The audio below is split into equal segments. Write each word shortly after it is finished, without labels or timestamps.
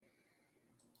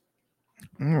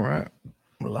All right.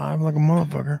 Live like a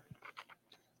motherfucker.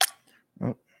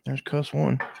 Oh, there's cuss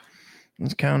one.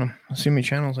 Let's count them. Let's see how many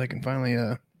channels I can finally.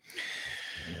 I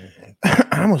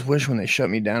almost wish when they shut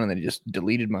me down and they just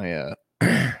deleted my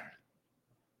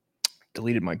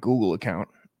deleted my Google account.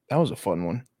 That was a fun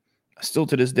one. Still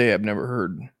to this day, I've never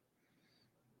heard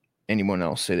anyone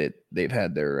else say that they've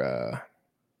had their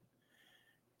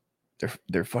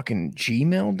fucking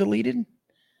Gmail deleted.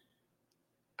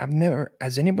 I've never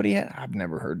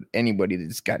heard anybody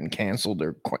that's gotten canceled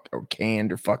or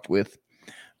canned or fucked with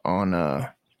on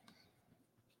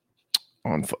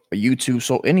YouTube,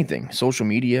 so anything, social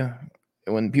media.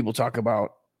 When people talk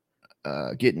about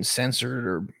getting censored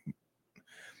or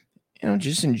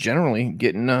just in generally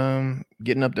getting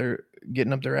up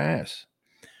their ass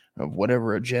of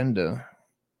whatever agenda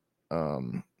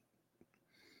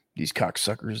these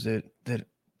cocksuckers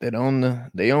that own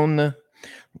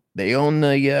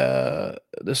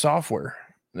the software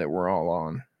that we're all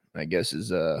on, I guess, is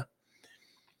to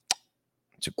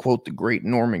quote the great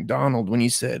Norm Macdonald when he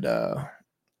said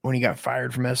when he got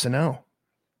fired from SNL,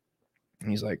 and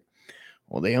he's like,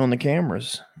 well, they own the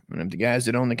cameras, and if the guys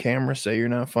that own the cameras say you're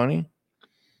not funny,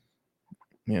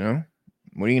 what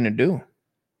are you gonna do?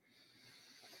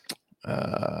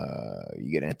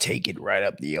 You're gonna take it right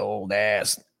up the old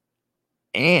ass.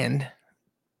 And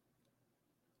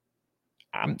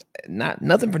I'm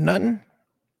nothing for nothing.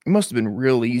 It must have been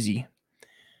real easy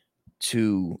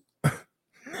to go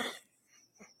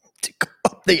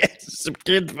up the ass of some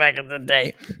kids back in the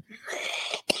day.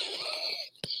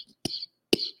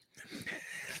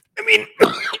 I mean,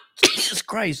 Jesus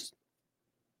Christ.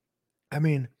 I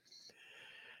mean,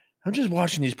 I'm just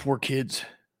watching these poor kids,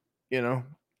 and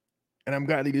I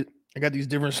got these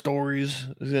different stories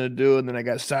I was gonna do, and then I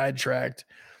got sidetracked.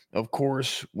 Of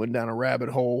course, went down a rabbit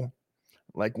hole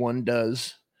like one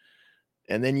does,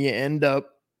 and then you end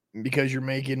up, because you're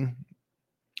making,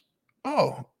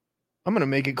 I'm gonna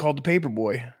make it called The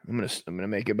Paperboy. I'm gonna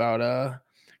make it about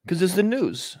because it's the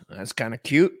news. That's kind of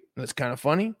cute. That's kind of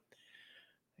funny.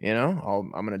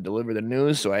 I'm gonna deliver the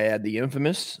news, so I add the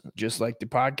infamous, just like the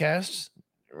podcasts,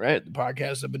 right? The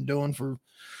podcasts I've been doing for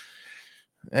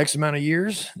X amount of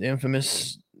years. The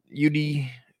infamous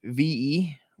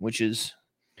UDVE, which is,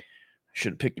 I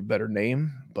should have picked a better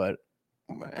name, but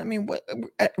I mean,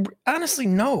 honestly,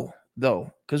 no,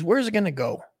 though, because where's it gonna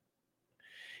go?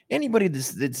 Anybody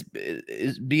that's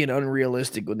is being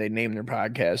unrealistic when they name their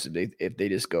podcast, if they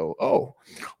just go, oh,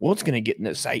 well, it's gonna get in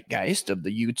the zeitgeist of the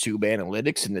YouTube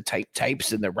analytics and the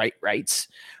types and the rights.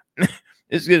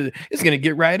 It's gonna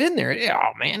get right in there.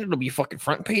 Oh man, it'll be fucking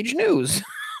front page news.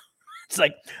 It's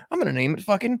like, I'm gonna name it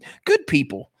fucking Good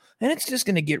People. And it's just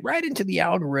going to get right into the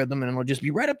algorithm, and it'll just be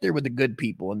right up there with the good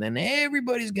people. And then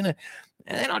everybody's going to,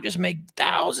 and then I'll just make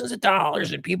thousands of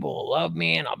dollars, and people will love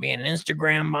me, and I'll be an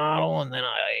Instagram model. And then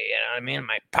I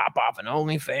might pop off an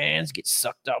OnlyFans, get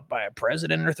sucked up by a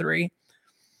president or three.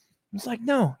 It's like,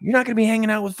 no, you're not going to be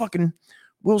hanging out with fucking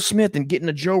Will Smith and getting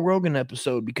a Joe Rogan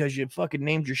episode because you fucking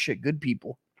named your shit Good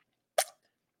People.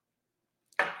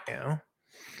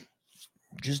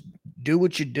 Just do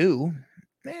what you do,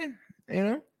 man,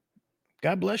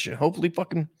 God bless you. Hopefully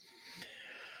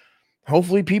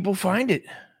people find it.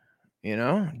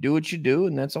 Do what you do,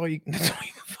 and that's all you can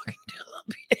fucking do.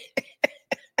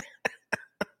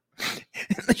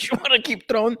 Unless you want to keep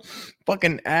throwing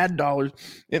fucking ad dollars.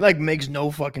 It makes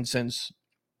no fucking sense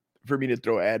for me to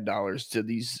throw ad dollars to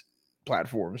these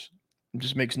platforms. It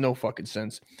just makes no fucking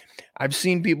sense. I've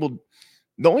seen people,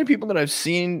 the only people that I've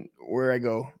seen where I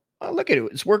go, oh, look at it,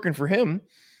 it's working for him,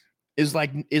 is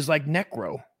like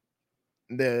Necro,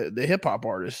 the hip hop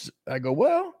artist. I go,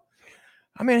 well,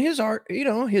 I mean, his art,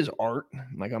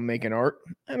 like I'm making art.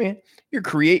 I mean, you're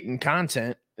creating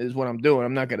content is what I'm doing.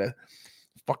 I'm not going to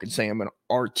fucking say I'm an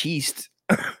artiste.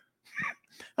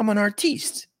 I'm an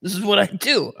artiste. This is what I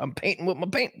do. I'm painting with my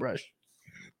paintbrush.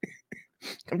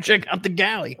 Come check out the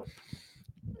gallery.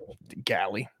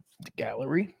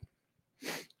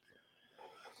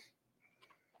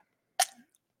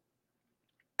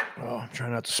 Oh, I'm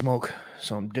trying not to smoke,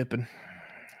 so I'm dipping.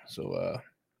 So,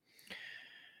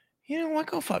 you know what?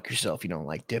 Go fuck yourself. You don't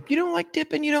like dip. You don't like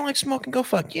dipping. You don't like smoking. Go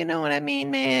fuck. You know what I mean,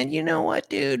 man? You know what,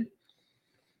 dude?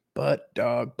 Butt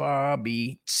dog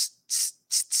Bobby.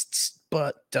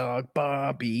 Butt dog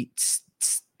Bobby.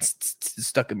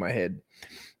 Stuck in my head.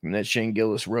 And that Shane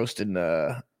Gillis roasting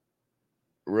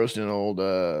old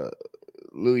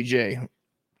Louis J.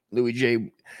 Louis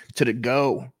J to the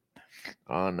go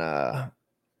on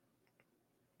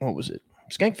what was it?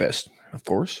 Skankfest, of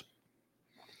course.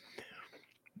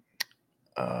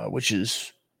 Which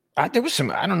is, there was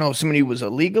some, I don't know if somebody was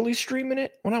illegally streaming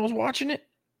it when I was watching it.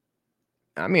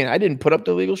 I mean, I didn't put up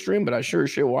the illegal stream, but I sure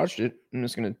as shit watched it. I'm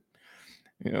just gonna,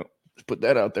 just put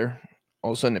that out there.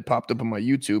 All of a sudden, it popped up on my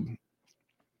YouTube.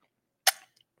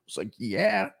 It's like,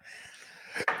 yeah,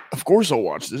 of course I'll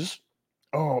watch this.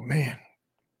 Oh man,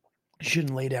 I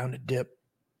shouldn't lay down to dip.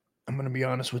 I'm gonna be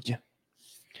honest with you.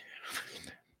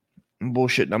 I'm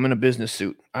bullshitting. I'm in a business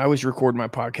suit. I always record my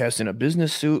podcast in a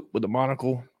business suit with a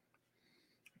monocle,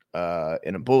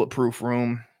 in a bulletproof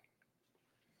room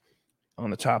on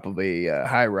the top of a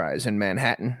high rise in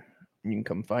Manhattan. You can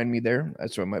come find me there.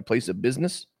 That's where my place of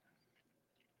business.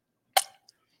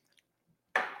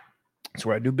 That's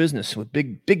where I do business with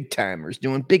big timers,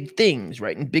 doing big things,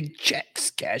 writing big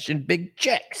checks, cashing big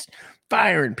checks,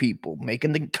 firing people,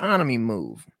 making the economy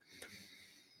move.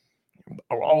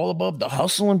 All above the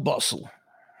hustle and bustle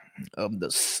of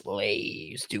the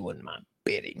slaves doing my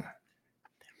bidding.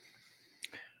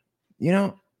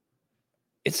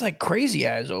 It's like Crazy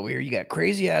Eyes over here. You got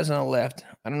Crazy Eyes on the left.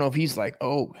 I don't know if he's like,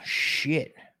 oh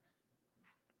shit.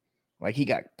 Like he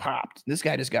got popped. This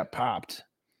guy just got popped.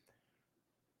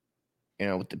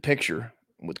 With the picture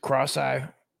with cross-eye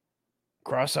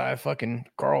fucking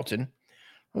Carlton.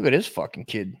 Look at this fucking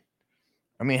kid.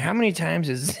 I mean, how many times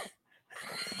is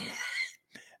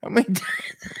how many times?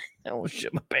 Oh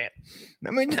shit, my pants.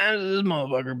 How many times has this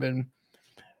motherfucker been?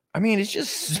 I mean, it's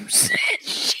just some sad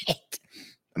shit.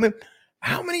 I mean,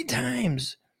 how many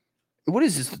times? What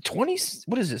is this? The 20s?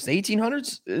 What is this? The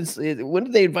 1800s? When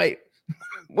did they invite?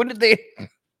 When did they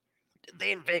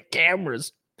invent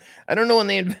cameras? I don't know when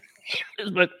they invented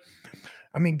cameras, but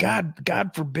I mean,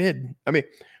 God forbid. I mean,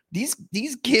 these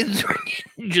kids are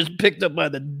just picked up by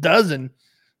the dozen.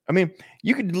 I mean,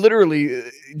 you could literally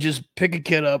just pick a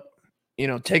kid up,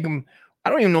 take him. I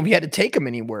don't even know if you had to take him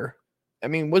anywhere. I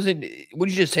mean, would you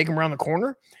just take him around the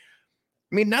corner?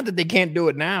 I mean, not that they can't do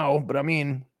it now, but I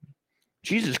mean,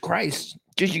 Jesus Christ,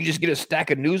 you just get a stack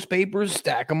of newspapers,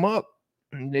 stack them up,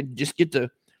 and they just get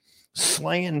to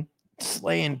slaying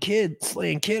kid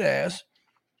ass.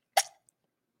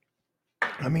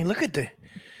 I mean, look at the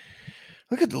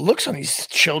looks on these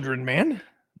children, man.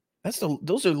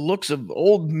 Those are looks of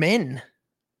old men.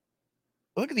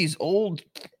 Look at these old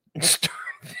stern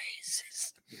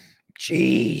faces.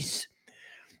 Jeez.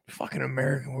 Fucking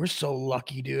America. We're so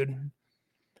lucky, dude.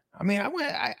 I mean,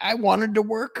 I wanted to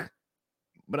work,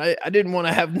 but I didn't want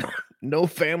to have no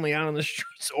family out on the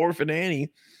streets, Orphan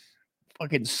Annie,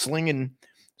 fucking slinging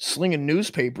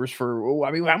newspapers for, I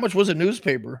mean, how much was a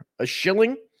newspaper? A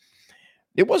shilling?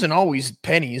 It wasn't always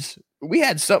pennies. We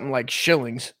had something like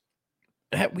shillings.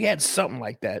 We had something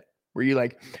like that where you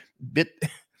like bit,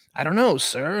 I don't know,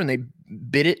 sir, and they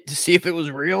bit it to see if it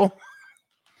was real.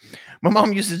 My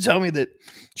mom used to tell me that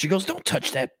she goes, don't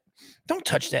touch that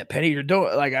penny, or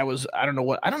don't, like, I don't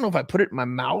know if I put it in my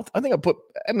mouth. I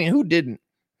mean, who didn't?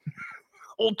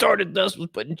 Old Tarted Dust was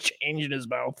putting change in his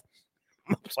mouth.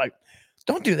 I was like,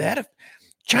 don't do that. If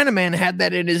Chinaman had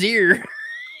that in his ear.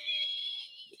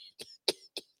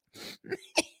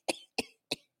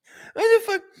 What the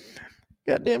fuck?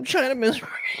 Goddamn Chinaman.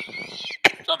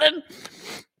 So then,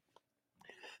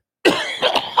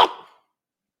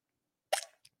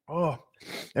 oh,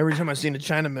 every time I seen a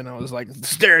Chinaman, I was like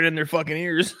staring in their fucking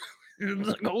ears. I was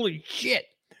like, holy shit.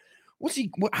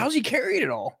 How's he carrying it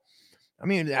all? I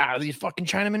mean, how do these fucking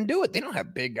Chinamen do it? They don't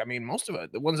have big, I mean, most of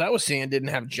it, the ones I was seeing didn't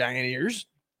have giant ears.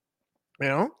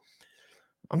 I'm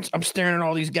staring at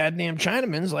all these goddamn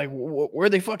Chinamans like, where are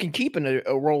they fucking keeping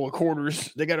a roll of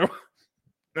quarters? They got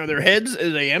are their heads, are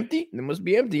they empty? They must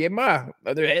be empty. Are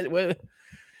their heads?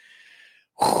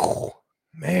 Oh,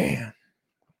 man.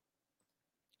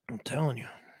 I'm telling you.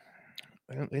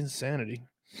 Insanity.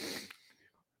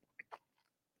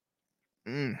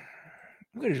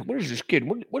 What is this kid?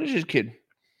 What is this kid?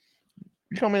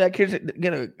 You tell me that kid's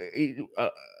gonna a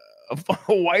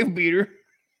wife beater?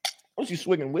 Was he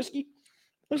swinging whiskey?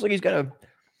 Looks like he's got a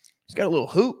little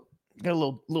hoot. He's got a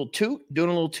little toot, doing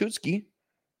a little tootski.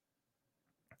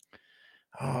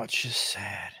 Oh, it's just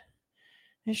sad.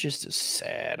 It's just a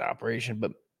sad operation,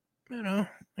 but I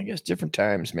guess different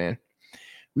times, man.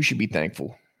 We should be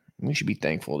thankful. We should be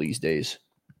thankful these days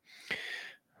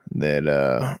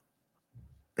that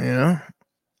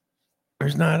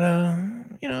there's not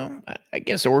I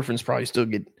guess orphans probably still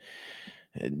get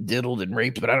diddled and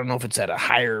raped, but I don't know if it's at a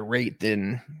higher rate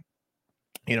than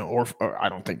I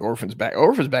don't think orphans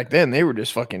back then, they were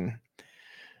just fucking,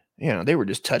 they were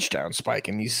just touchdown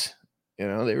spiking these, they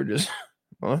were just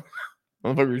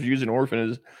motherfuckers using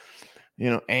orphan as,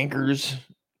 anchors,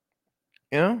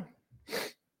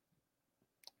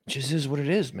 just is what it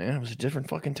is, man. It was a different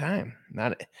fucking time.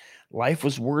 Life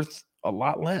was worth a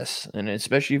lot less, and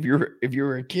especially if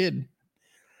you're a kid,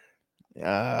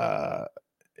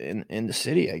 in the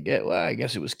city. I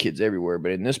guess it was kids everywhere,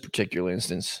 but in this particular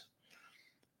instance,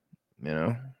 you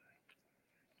know.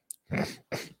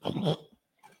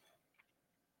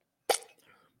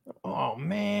 Oh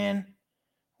man,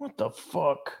 what the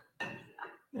fuck?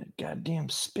 That goddamn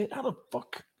spit! How the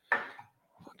fuck?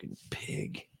 Fucking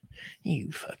pig!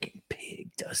 You fucking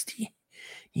pig, Dusty!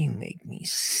 You make me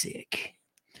sick.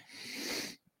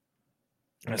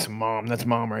 That's mom. That's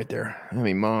mom right there. I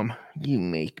mean, mom, you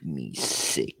make me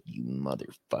sick, you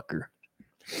motherfucker.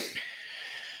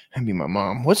 That'd be my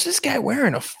mom. What's this guy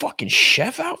wearing? A fucking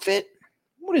chef outfit?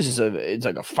 What is this? It's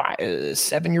like a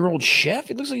 7-year-old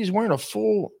chef. It looks like he's wearing a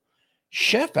full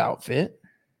chef outfit.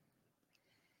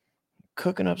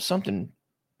 Cooking up something.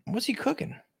 What's he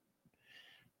cooking?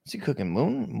 Is he cooking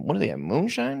what do they have?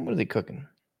 Moonshine? What are they cooking?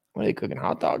 What are they cooking?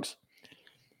 Hot dogs?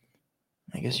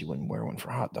 I guess you wouldn't wear one for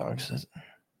hot dogs. I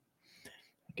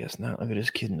guess not. Look at this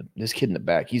kid in the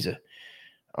back.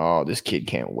 This kid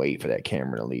can't wait for that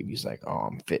camera to leave. He's like,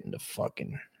 I'm fitting to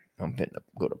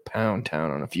go to Pound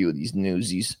Town on a few of these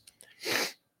newsies.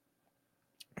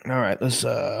 All right, let's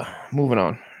moving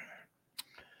on.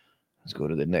 Let's go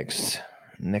to the next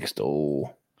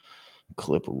old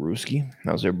clip of Rooski.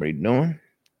 How's everybody doing?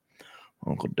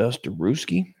 Uncle Duster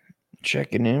Rooski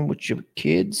checking in with your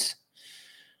kids.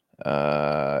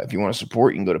 If you want to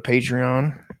support, you can go to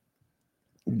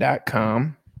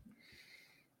patreon.com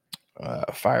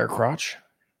Firecrotch.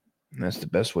 That's the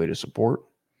best way to support.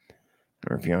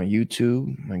 Or if you're on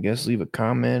YouTube, I guess leave a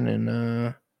comment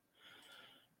and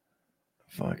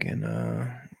how do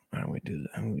we do that?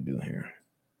 How do we do here?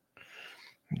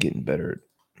 I'm getting better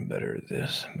at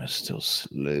this. I'm still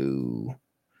slow.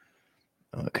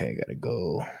 Okay, gotta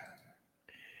go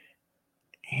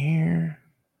here.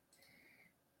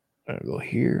 Gotta go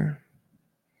here.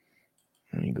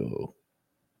 Let me go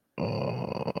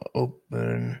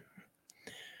open.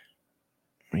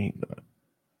 You go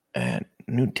add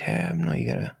new tab. No, you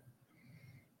gotta.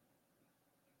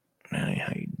 That ain't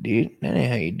how you do it. That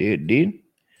ain't how you do it, dude.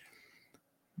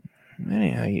 That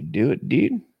ain't how you do it,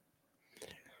 dude.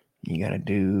 You gotta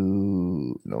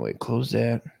do. No, wait, close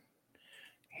that.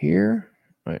 Here.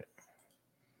 Wait.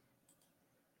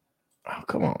 Oh,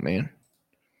 come on, man.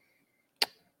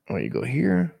 Oh, you go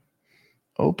here.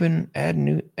 Open, add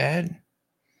new, add.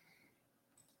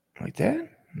 Like that?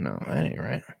 No, that ain't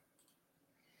right.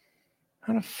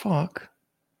 How the fuck?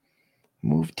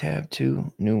 Move tab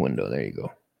to new window. There you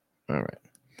go. All right.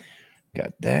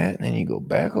 Got that. And then you go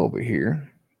back over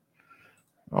here.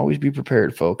 Always be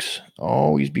prepared, folks.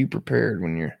 Always be prepared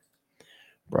when you're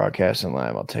broadcasting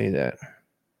live. I'll tell you that.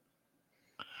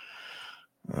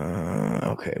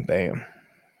 Okay, bam.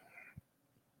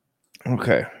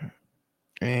 Okay.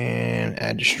 And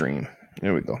add to stream.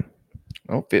 There we go.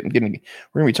 Oh, we're going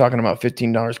to be talking about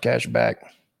 $15 cash back.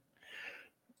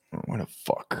 Oh, what the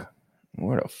fuck?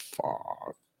 What the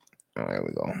fuck? Oh, there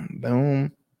we go.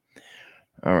 Boom.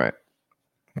 All right.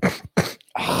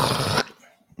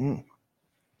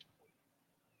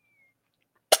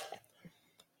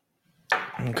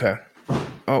 Okay.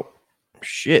 Oh,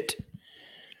 shit.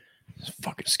 This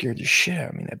fucking scared the shit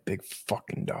out of me, that big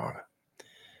fucking dog.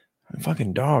 That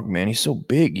fucking dog, man. He's so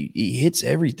big. He hits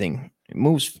everything.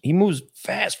 He moves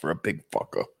fast for a big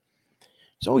fucker.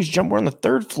 He's always jumping. We're on the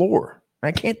 3rd floor.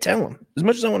 I can't tell him. As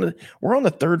much as I want to, we're on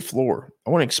the 3rd floor. I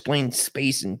want to explain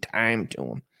space and time to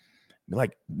him.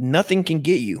 Like, nothing can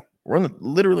get you. We're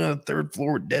literally on the 3rd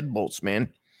floor with deadbolts,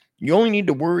 man. You only need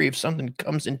to worry if something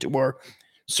comes into our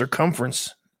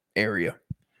circumference area.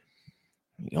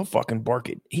 He'll fucking bark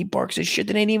it. He barks at shit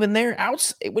that ain't even there.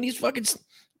 Outside, when he's fucking,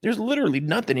 there's literally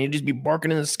nothing. He'll just be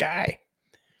barking in the sky.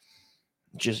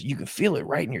 Just, you can feel it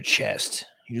right in your chest.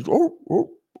 You just,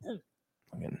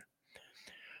 Again.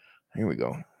 Here we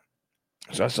go.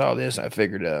 So I saw this. I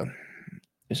figured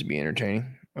this would be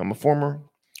entertaining. I'm a former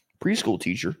preschool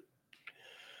teacher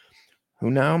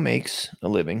who now makes a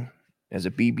living as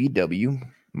a BBW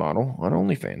model on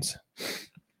OnlyFans.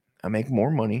 I make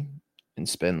more money and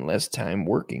spend less time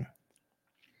working.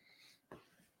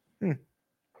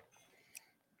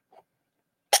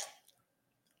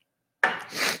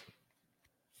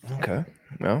 Okay.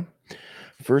 Well,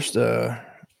 first,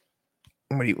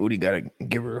 what do you gotta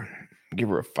give her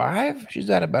a 5? She's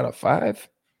at about a 5.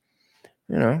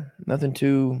 You know, nothing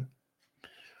too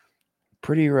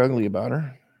pretty or ugly about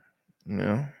her. You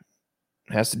know,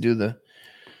 has to do the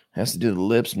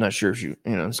lips. I'm not sure if she,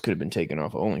 this could have been taken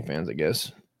off of OnlyFans, I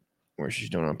guess, where she's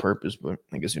doing it on purpose, but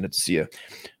I guess you'd have to see a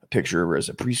picture of her as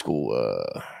a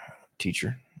preschool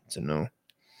teacher to know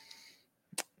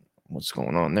what's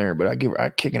going on there. But I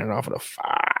kicking it off at a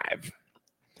 5.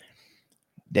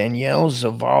 Danielle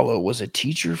Zavala was a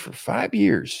teacher for 5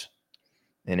 years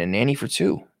and a nanny for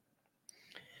 2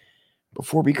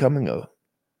 before becoming a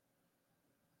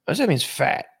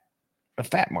fat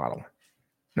model,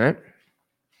 right?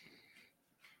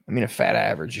 I mean, a fat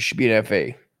average. It should be an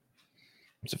FA.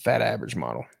 It's a fat average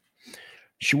model.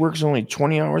 She works only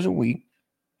 20 hours a week,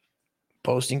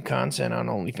 posting content on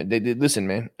OnlyFans. Listen,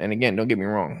 man, and again, don't get me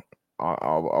wrong.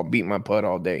 I'll beat my pud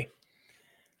all day.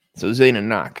 So this ain't a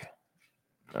knock.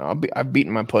 I've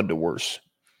beaten my pud to worse.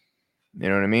 You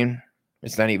know what I mean?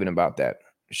 It's not even about that.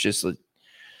 It's just, you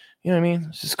know what I mean?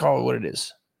 Let's just call it what it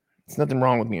is. There's nothing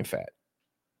wrong with being fat.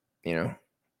 You know?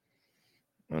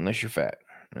 Unless you're fat.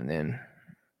 And then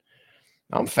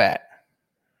I'm fat.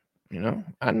 You know?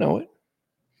 I know it.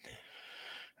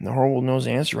 And the whole world knows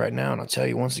the answer right now. And I'll tell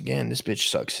you once again, this bitch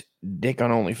sucks dick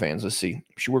on OnlyFans. Let's see.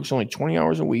 She works only 20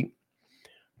 hours a week.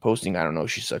 Posting, I don't know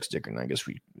if she sucks dick or not. I guess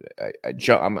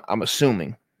I'm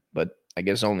assuming, but I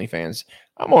guess OnlyFans.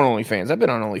 I'm on OnlyFans. I've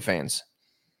been on OnlyFans,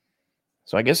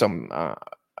 so I guess I'm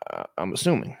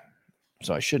assuming.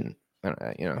 So I shouldn't,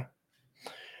 you know.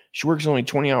 She works only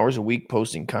 20 hours a week,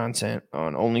 posting content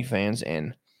on OnlyFans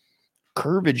and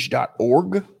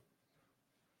Curvage.org.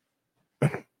 Is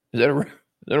that a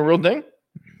real thing?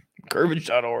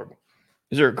 Curvage.org.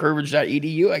 Is there a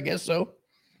Curvage.edu? I guess so.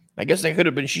 I guess they could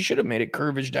have been. She should have made it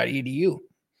Curvage.edu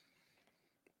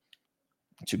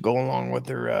to go along with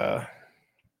her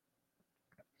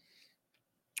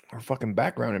fucking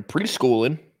background in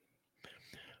preschooling,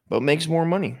 but makes more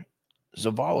money.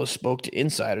 Zavala spoke to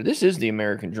Insider. This is the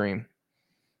American dream.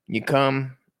 You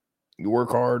come, you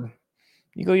work hard,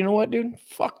 you go, you know what, dude?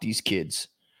 Fuck these kids.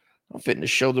 I'm fitting to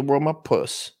show the world my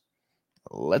puss.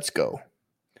 Let's go.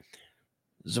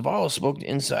 Zavala spoke to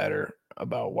Insider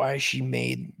about why she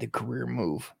made the career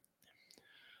move.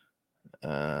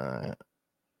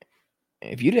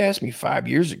 If you'd asked me 5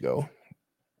 years ago,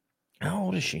 how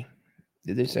old is she?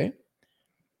 Did they say?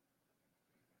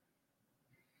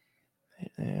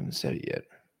 I haven't said it yet.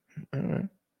 All right.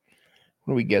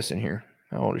 What are we guessing here?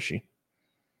 How old is she?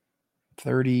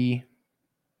 30.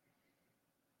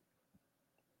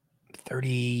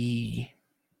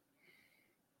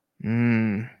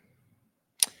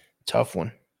 Tough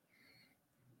one.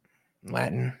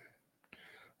 Latin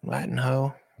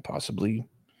hoe, possibly.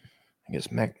 I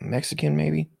guess Mexican,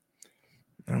 maybe.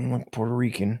 I don't know, Puerto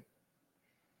Rican.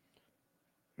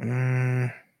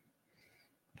 30.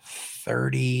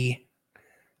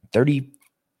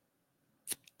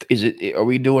 Is it? Are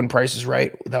we doing prices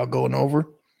right without going over?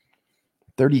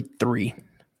 33.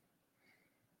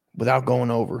 Without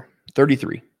going over.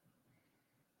 33.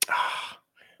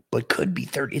 But could be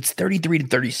 30. It's 33 to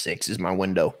 36 is my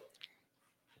window.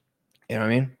 You know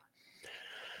what I mean?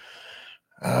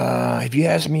 If you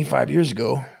asked me 5 years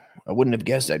ago, I wouldn't have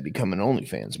guessed I'd become an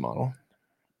OnlyFans model.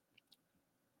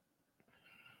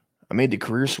 I made the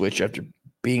career switch after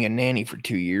being a nanny for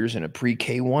 2 years and a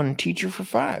pre-K1 teacher for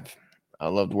 5. I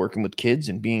loved working with kids,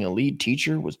 and being a lead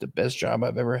teacher was the best job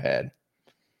I've ever had.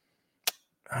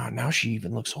 Oh, now she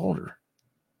even looks older.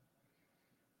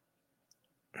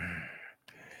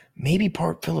 Maybe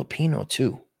part Filipino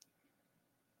too.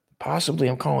 Possibly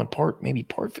I'm calling maybe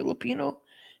part Filipino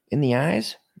in the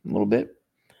eyes a little bit.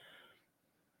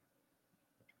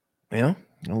 Yeah,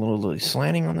 a little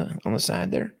slanting on the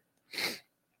side there.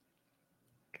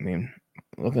 I mean,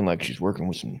 looking like she's working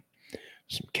with some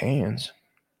cans.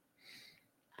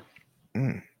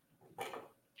 But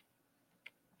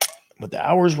the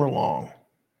hours were long.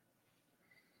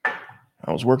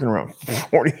 I was working around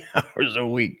 40 hours a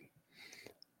week.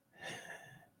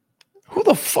 Who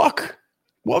the fuck?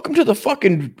 Welcome to the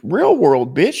fucking real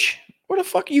world, bitch. Where the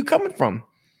fuck are you coming from?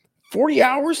 40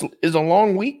 hours is a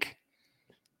long week?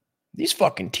 These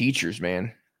fucking teachers,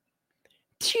 man.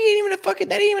 That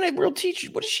ain't even a real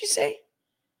teacher. What does she say?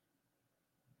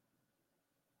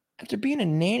 After being a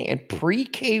nanny and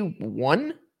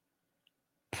pre-K1?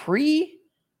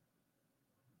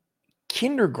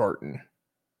 Pre-kindergarten.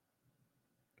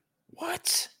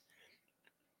 What?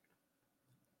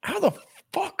 How the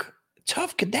fuck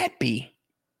tough could that be?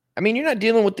 I mean, you're not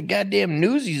dealing with the goddamn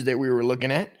newsies that we were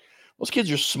looking at. Those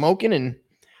kids are smoking, and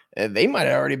they might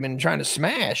have already been trying to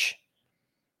smash.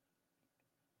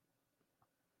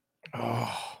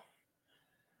 Oh,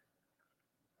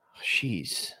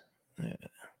 jeez.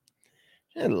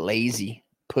 Lazy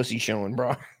pussy showing,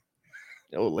 bro.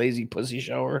 Oh, lazy pussy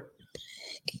shower.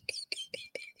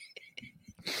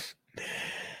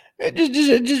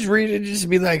 Just read it. Just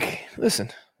be like, listen,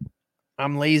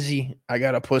 I'm lazy. I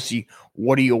got a pussy.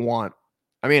 What do you want?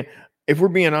 I mean, if we're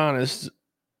being honest,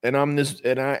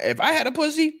 if I had a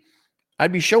pussy,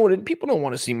 I'd be showing it. People don't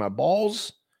want to see my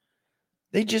balls.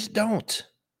 They just don't.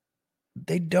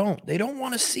 They don't. They don't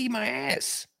want to see my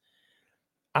ass.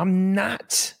 I'm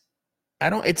not. I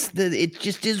don't. It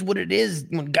just is what it is.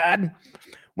 When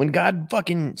God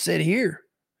fucking said, here's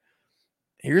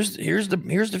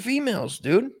the females,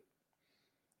 dude.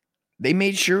 They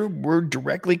made sure we're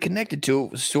directly connected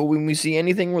to it. So when we see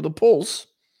anything with a pulse,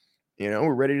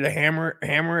 we're ready to hammer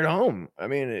it home. I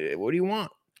mean, what do you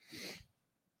want?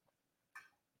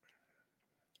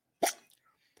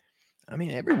 I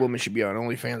mean, every woman should be on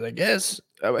OnlyFans, I guess.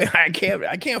 I mean, I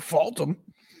can't fault them.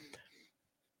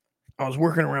 I was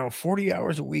working around 40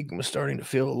 hours a week and was starting to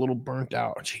feel a little burnt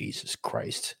out. Jesus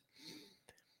Christ.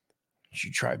 You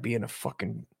should try being a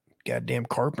fucking goddamn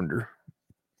carpenter.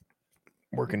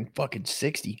 Working fucking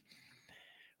 60.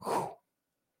 Whew.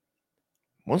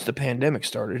 Once the pandemic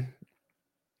started,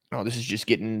 this is just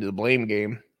getting into the blame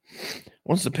game.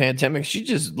 Once the pandemic, she's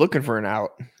just looking for an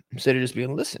out instead of just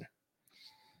being, listen,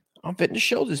 I'm fitting to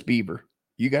show this beaver.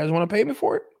 You guys want to pay me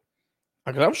for it?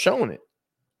 Because I'm showing it.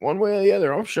 One way or the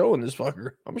other, I'm showing this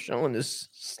fucker. I'm showing this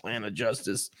slant of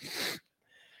justice.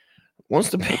 Once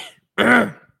the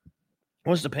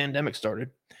pandemic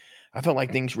started, I felt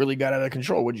like things really got out of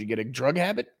control. Would you get a drug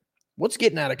habit? What's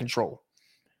getting out of control?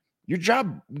 Your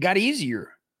job got easier.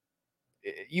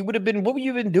 You would have been, what would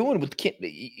you have been doing with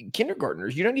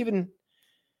kindergartners? You don't even,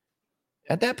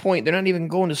 at that point, they're not even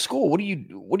going to school. What are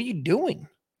you doing?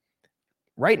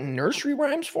 Writing nursery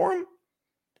rhymes for them?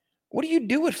 What do you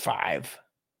do at 5?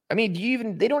 I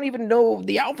mean, they don't even know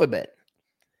the alphabet.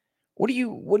 You're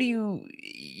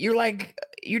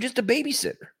just a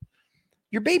babysitter.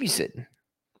 You're babysitting.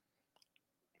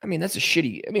 I mean, that's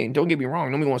don't get me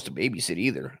wrong. Nobody wants to babysit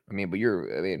either. I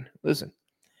mean, listen.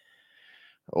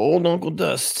 Old Uncle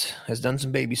Dust has done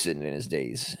some babysitting in his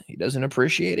days. He doesn't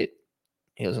appreciate it.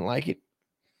 He doesn't like it.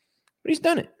 But he's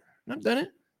done it. I've done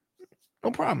it.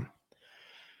 No problem.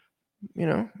 I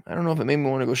don't know if it made me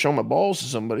want to go show my balls to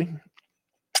somebody.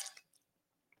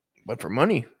 But for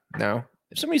money, now,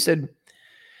 if somebody said,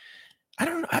 I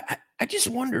don't know, I just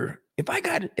wonder if I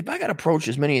got approached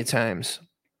as many times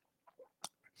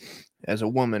as a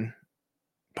woman,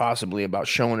 possibly about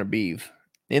showing a beef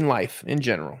in life in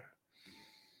general.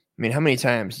 I mean, how many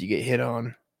times do you get hit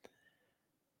on?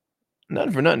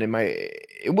 Nothing for nothing.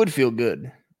 It would feel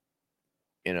good,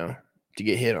 to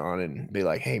get hit on and be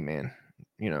like, hey, man,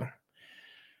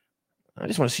 I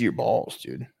just want to see your balls,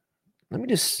 dude. Let me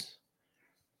just,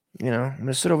 I'm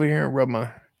gonna sit over here and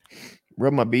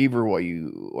rub my beaver while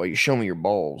you show me your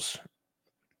balls.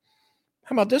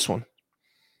 How about this one?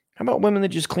 How about women that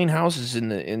just clean houses in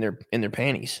their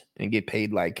panties and get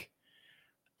paid like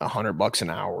 $100 an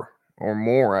hour or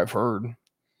more? I've heard.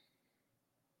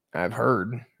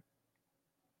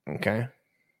 Okay.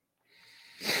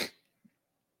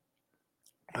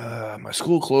 My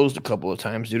school closed a couple of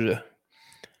times due to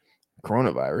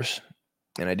coronavirus,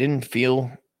 and I didn't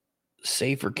feel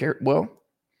safe or care. Well,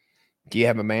 do you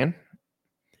have a man?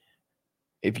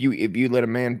 If you let a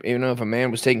man, if a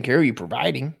man was taking care of you,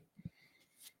 providing,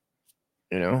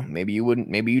 maybe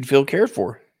you'd feel cared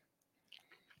for.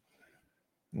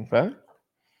 Okay.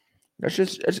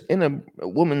 That's in a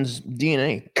woman's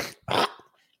DNA.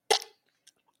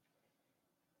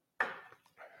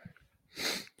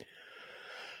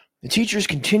 The teachers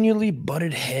continually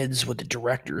butted heads with the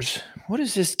directors. What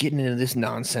is this getting into this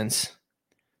nonsense?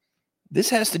 This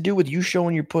has to do with you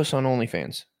showing your puss on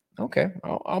OnlyFans. Okay,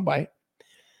 I'll buy it.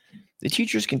 The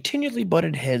teachers continually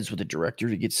butted heads with the director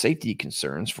to get safety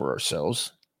concerns for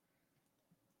ourselves.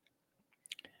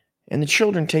 And the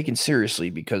children taken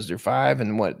seriously because they're 5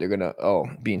 and what? They're going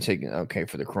to, being taken, okay,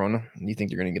 for the corona. You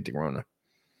think they're going to get the corona?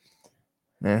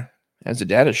 Yeah. As the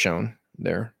data shown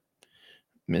there,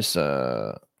 Miss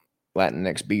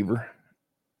Latinx Beaver,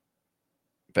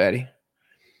 Fatty.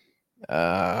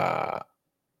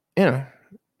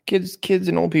 Kids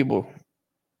and old people.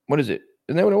 What is it?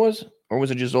 Isn't that what it was? Or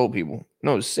was it just old people?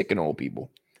 No, it was sick and old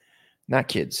people. Not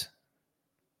kids.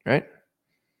 Right?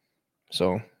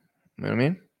 So, you know what I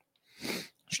mean?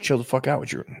 Just chill the fuck out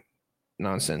with your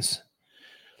nonsense.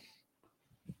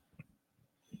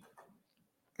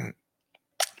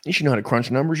 You should know how to crunch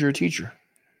numbers. You're a teacher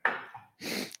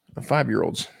of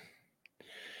 5-year-olds.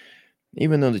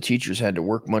 Even though the teachers had to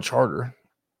work much harder,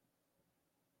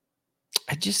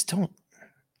 I just don't.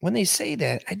 When they say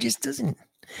that, it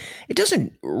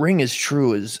doesn't ring as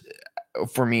true as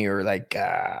for me, or like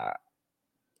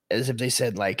as if they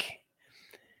said like,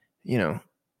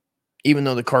 even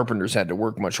though the carpenters had to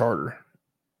work much harder,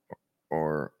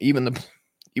 or even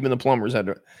the plumbers had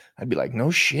to. I'd be like,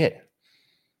 no shit.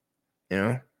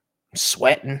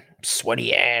 Sweating,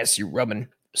 sweaty ass. You're rubbing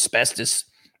asbestos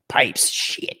pipes.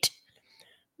 Shit.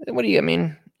 What do you, I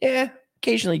mean, yeah,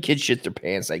 occasionally kids shit their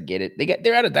pants. I get it.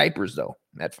 They're out of diapers though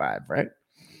at 5, right?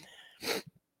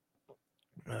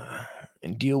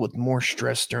 And deal with more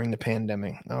stress during the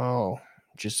pandemic. Oh,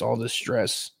 just all this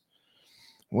stress.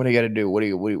 What do you got to do? What do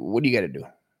you got to do?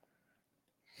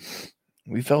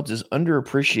 We felt as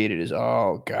underappreciated as,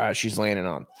 oh gosh, she's landing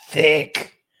on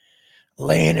thick.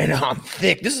 Landing on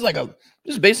thick. This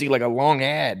is basically like a long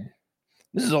ad.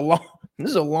 This is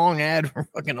a long ad for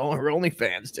fucking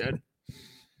OnlyFans, dude.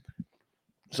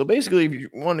 So basically, if you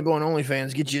want to go on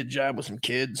OnlyFans, get you a job with some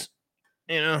kids.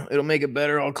 You know, it'll make it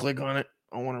better. I'll click on it.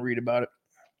 I want to read about it.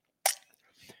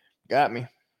 Got me.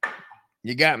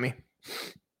 You got me.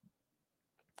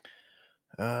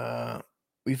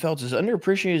 We felt as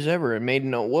underappreciated as ever and made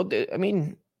no. Well, I mean,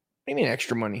 what do you mean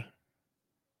extra money?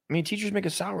 I mean, teachers make a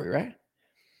salary, right?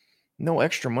 No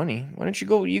extra money. Why don't you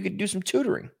go? You could do some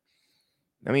tutoring.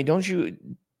 I mean, don't you?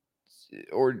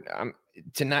 Or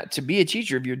to be a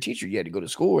teacher, if you're a teacher, you had to go to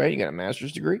school, right? You got a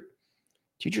master's degree.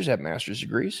 Teachers have master's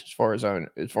degrees, as far as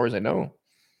I know,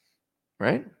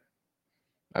 right?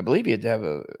 I believe you had to have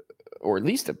or at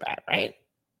least right?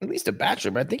 At least a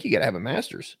bachelor, but I think you got to have a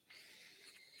master's.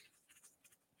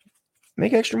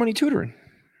 Make extra money tutoring.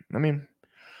 I mean,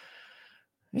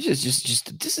 this is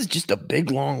just a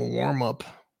big long warm up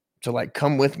to like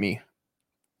come with me.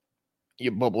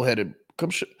 You bubble headed,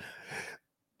 come.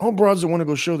 All broads that want to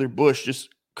go show their bush, just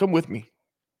come with me.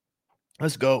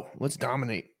 Let's go. Let's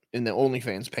dominate in the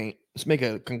OnlyFans paint. Let's make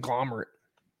a conglomerate.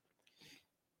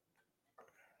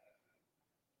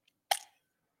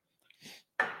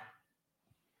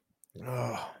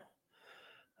 Oh,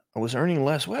 I was earning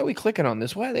less. Why are we clicking on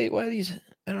this? Why are these?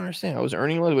 I don't understand. I was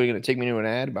earning less. What are you going to take me to an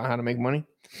ad about how to make money?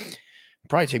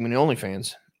 Probably take me to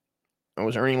OnlyFans. I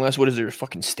was earning less. What is their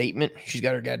fucking statement? She's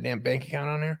got her goddamn bank account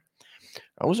on there.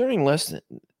 I was earning less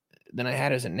than I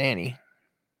had as a nanny.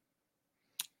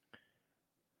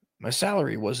 My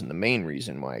salary wasn't the main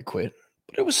reason why I quit,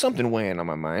 but it was something weighing on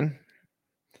my mind.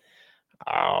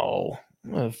 Oh,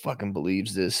 who fucking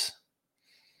believes this?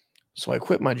 So I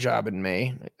quit my job in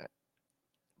May,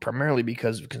 primarily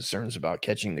because of concerns about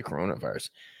catching the coronavirus,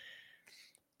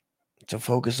 to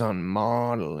focus on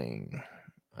modeling.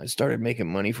 I started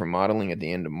making money from modeling at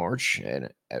the end of March,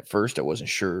 and at first I wasn't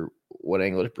sure what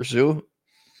angle to pursue.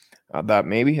 I thought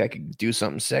maybe I could do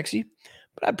something sexy,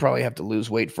 but I'd probably have to lose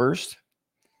weight first.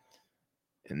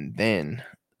 And then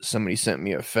somebody sent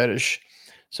me a fetish.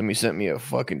 Somebody sent me a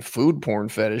fucking food porn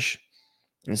fetish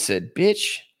and said,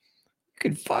 bitch, you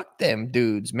could fuck them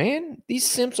dudes, man. These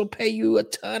simps will pay you a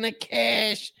ton of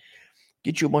cash.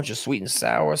 Get you a bunch of sweet and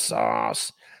sour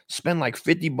sauce. Spend like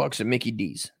 $50 at Mickey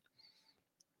D's.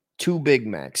 2 Big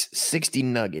Macs, 60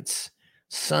 nuggets,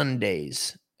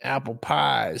 sundaes, apple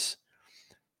pies.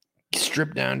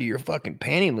 Strip down to your fucking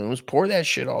panty looms. Pour that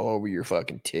shit all over your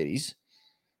fucking titties.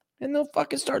 And they'll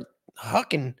fucking start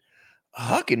hucking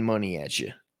money at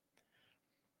you.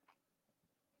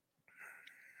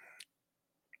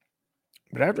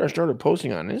 But after I started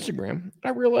posting on Instagram, I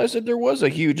realized that there was a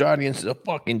huge audience of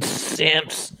fucking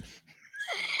simps.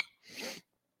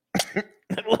 I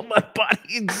love my body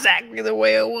exactly the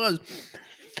way it was.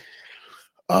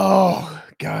 Oh,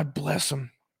 God bless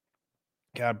them.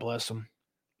 God bless them.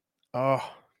 Oh,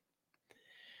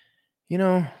 you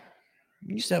know,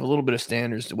 you used to have a little bit of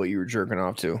standards to what you were jerking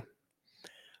off to.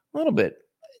 A little bit.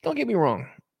 Don't get me wrong.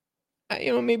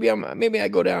 Maybe I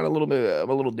go down a little bit. I'm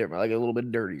a little different, like a little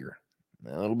bit dirtier.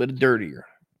 A little bit dirtier.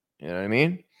 You know what I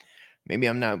mean? Maybe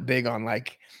I'm not big on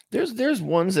like there's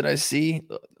ones that I see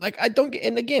like I don't get,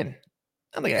 and again,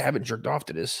 not like I haven't jerked off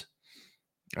to this.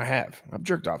 I have. I've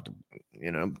jerked off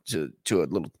to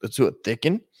a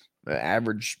thicken,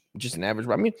 average, just an average.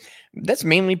 I mean, that's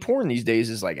mainly porn these days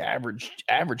is like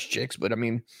average chicks. But I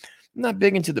mean, I'm not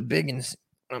big into the biggins.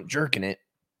 I'm jerking it,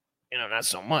 not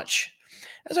so much.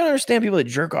 As I understand people that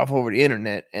jerk off over the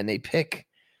internet and they pick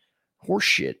horse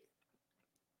shit.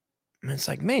 And it's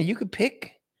like, man, you could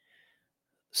pick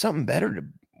something better to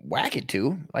whack it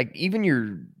to. Like even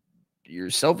your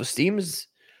self-esteem is.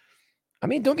 I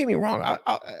mean, don't get me wrong.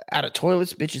 Out of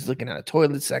toilets, bitches looking out of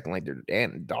toilets, acting like they're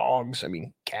damn dogs. I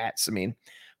mean, cats. I mean,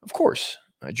 of course,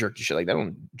 I jerk to shit like that. I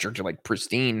don't jerk to like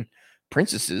pristine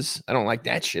princesses. I don't like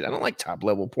that shit. I don't like top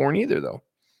level porn either, though.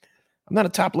 I'm not a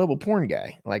top level porn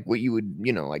guy. Like what you would,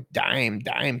 like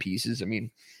dime pieces. I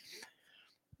mean,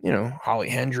 Holly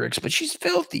Hendricks, but she's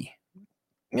filthy.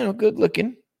 Good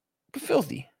looking, but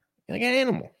filthy, like an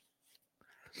animal.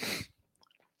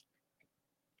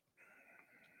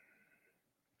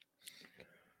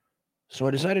 So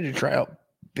I decided to try out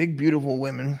Big Beautiful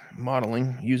Women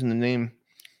modeling using the name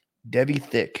Debbie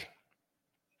Thick.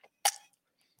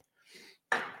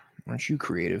 Aren't you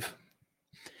creative?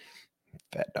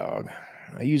 Fat dog.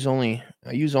 I use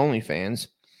OnlyFans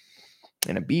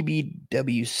and a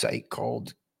BBW site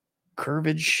called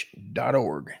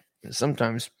curvage.org. And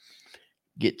sometimes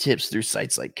get tips through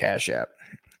sites like Cash App.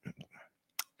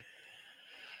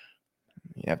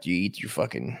 After you eat your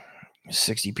fucking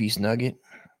 60-piece nugget.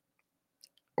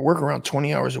 I work around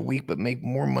 20 hours a week, but make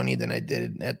more money than I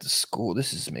did at the school.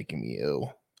 This is making me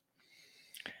ill.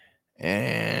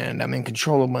 And I'm in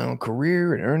control of my own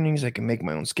career and earnings. I can make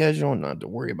my own schedule and not have to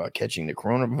worry about catching the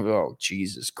coronavirus. Oh,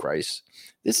 Jesus Christ.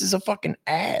 This is a fucking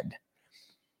ad.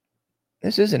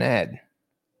 This is an ad.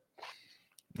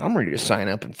 I'm ready to sign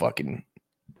up and fucking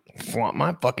flaunt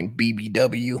my fucking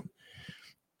BBW.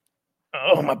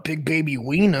 Oh, my big baby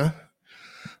wiener.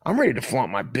 I'm ready to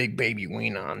flaunt my big baby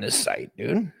wiener on this site,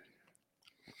 dude.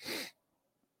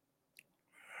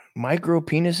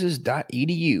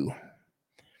 Micropenises.edu.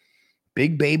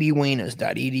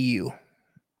 Bigbabywieners.edu.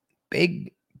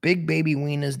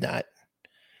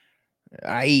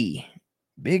 Bigbabywieners.ie.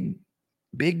 Big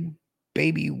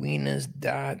baby wieners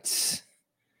dots.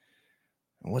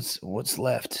 What's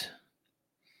left?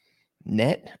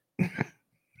 Net?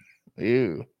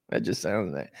 Ew. That just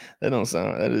sounds that don't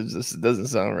sound that is just doesn't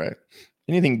sound right.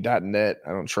 Anything .net,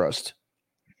 I don't trust.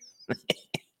 I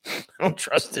don't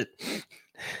trust it.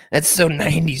 That's so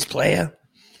 90s, player.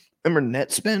 Remember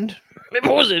NetSpend?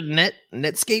 What was it?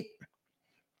 Netscape?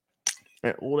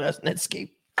 That old ass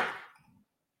Netscape.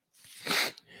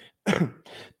 Excuse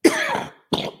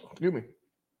me.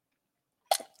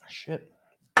 Shit.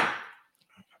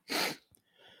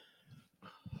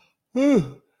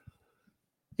 In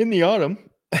the autumn.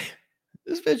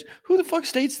 This bitch, who the fuck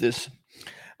states this?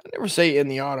 I never say in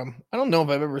the autumn. I don't know if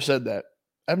I've ever said that.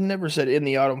 I've never said in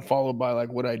the autumn followed by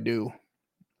like what I do.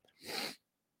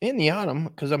 In the autumn,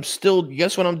 because I'm still,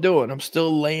 guess what I'm doing? I'm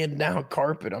still laying down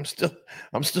carpet. I'm still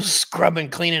scrubbing,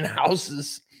 cleaning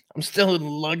houses. I'm still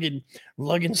lugging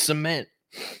cement.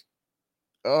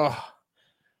 Ugh.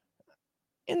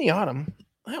 In the autumn,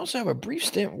 I also have a brief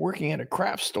stint working at a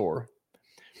craft store.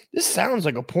 This sounds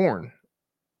like a porn.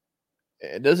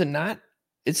 Does it not?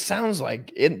 It sounds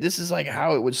like it. This is like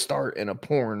how it would start in a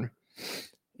porn.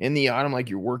 In the autumn, like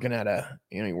you're working at a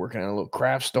little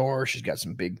craft store. She's got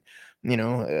some big,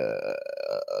 a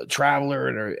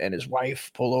traveler and his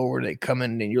wife pull over. They come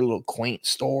in your little quaint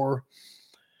store.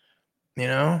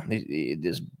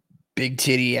 This big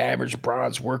titty average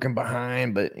broad's working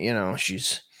behind, but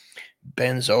she's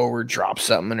bends over, drops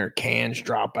something, and her cans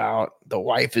drop out. The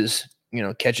wife is,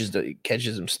 catches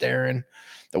him staring.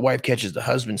 The wife catches the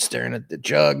husband staring at the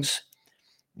jugs.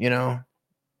 They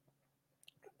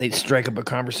strike up a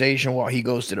conversation while he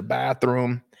goes to the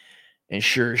bathroom. And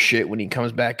sure as shit, when he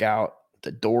comes back out,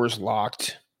 the door's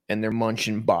locked and they're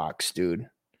munching box, dude.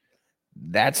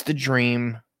 That's the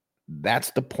dream.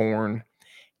 That's the porn.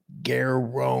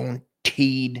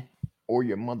 Guaranteed, or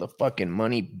your motherfucking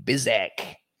money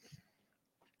Bizak.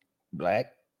 Black.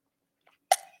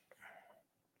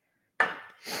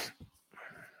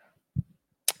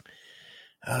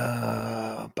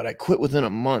 But I quit within a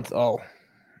month. Oh,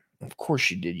 of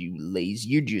course you did, you lazy.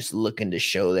 You're just looking to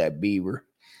show that beaver.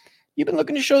 You've been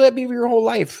looking to show that beaver your whole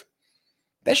life.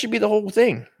 That should be the whole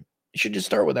thing. You should just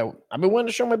start with that. I've been wanting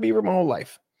to show my beaver my whole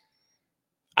life.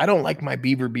 I don't like my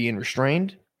beaver being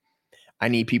restrained. I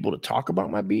need people to talk about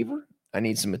my beaver. I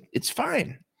need some. It's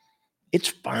fine. It's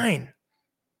fine.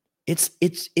 It's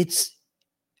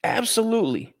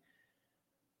absolutely.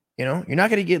 You're not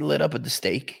going to get lit up at the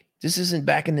stake. This isn't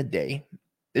back in the day.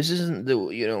 This isn't the,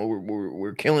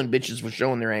 we're killing bitches for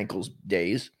showing their ankles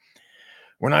days.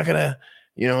 We're not going to,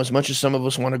 as much as some of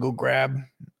us want to go grab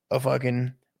a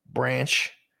fucking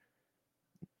branch,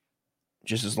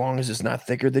 just as long as it's not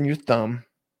thicker than your thumb,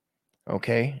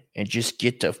 okay? And just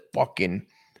get to fucking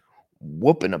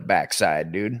whooping a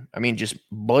backside, dude. I mean, just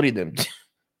buddy them.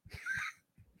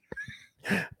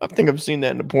 I think I've seen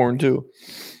that in the porn too.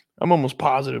 I'm almost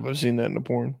positive I've seen that in the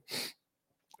porn.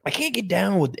 I can't get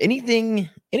down with anything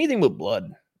with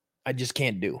blood. I just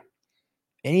can't do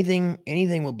anything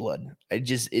with blood.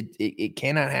 It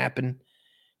cannot happen.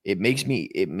 It makes me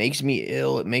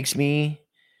ill. It makes me,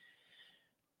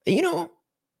 and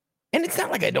it's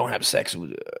not like I don't have sex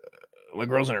with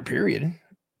girls on her period.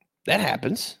 That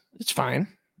happens. It's fine.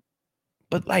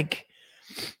 But like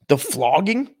the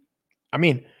flogging,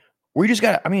 these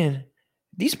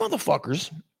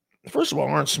motherfuckers, first of all,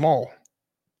 aren't small.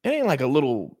 It ain't like a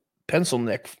little pencil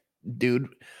neck dude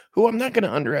who I'm not going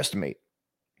to underestimate.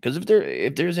 Because if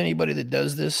there's anybody that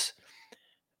does this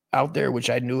out there,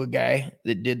 which I knew a guy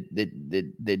that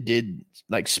did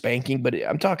like spanking, but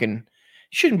I'm talking,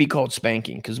 shouldn't be called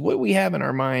spanking, because what we have in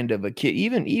our mind of a kid,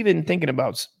 even thinking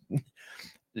about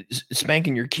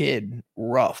spanking your kid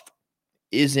rough,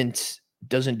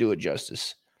 doesn't do it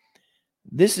justice.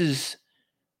 This is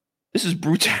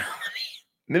brutality.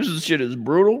 This shit is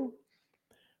brutal.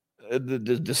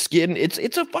 The skin,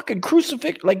 it's a fucking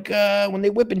crucifix, like when they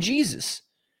whipping Jesus.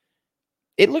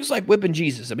 It looks like whipping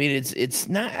Jesus. I mean, it's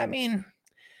not. I mean,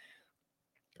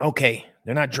 okay,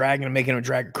 they're not dragging and making him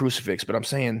drag a crucifix, but I'm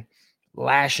saying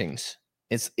lashings.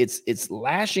 It's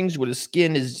lashings where the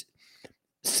skin is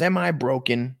semi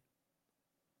broken.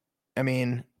 I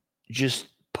mean, just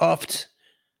puffed,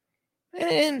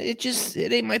 and it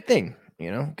ain't my thing.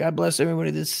 God bless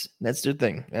everybody. That's their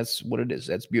thing. That's what it is.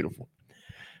 That's beautiful.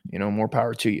 More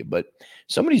power to you. But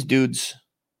some of these dudes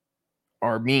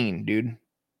are mean, dude.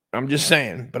 I'm just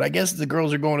saying. But I guess the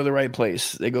girls are going to the right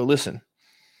place. They go, listen,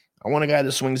 I want a guy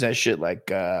that swings that shit like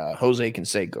Jose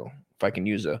Canseco, if I can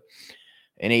use an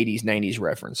 80s, 90s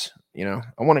reference. I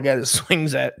want a guy that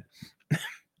swings that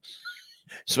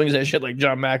shit like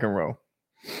John McEnroe.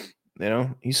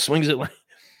 He swings it like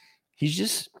he's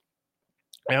just,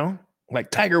 like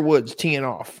Tiger Woods teeing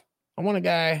off. I want a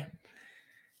guy,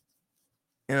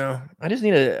 I just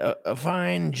need a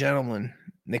fine gentleman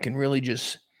that can really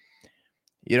just,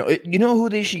 who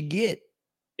they should get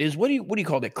is what do you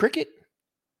call that, cricket?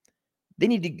 They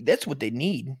need to. That's what they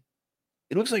need.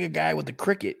 It looks like a guy with the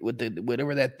cricket with the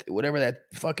whatever that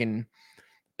fucking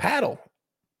paddle.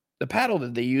 The paddle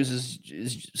that they use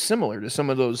is similar to some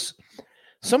of those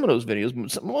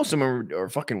videos. Most of them are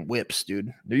fucking whips,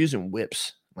 dude. They're using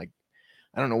whips. Like,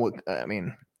 I don't know what. I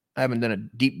mean, I haven't done a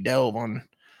deep delve on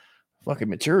fucking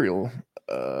material.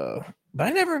 But I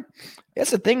never.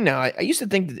 That's the thing now. I used to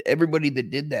think that everybody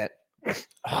that did that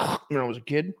when I was a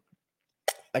kid,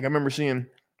 like I remember seeing.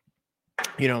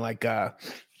 Like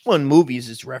in movies,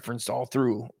 it's referenced all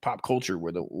through pop culture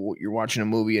where you're watching a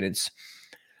movie and it's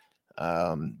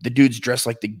the dude's dressed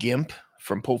like the Gimp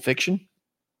from Pulp Fiction,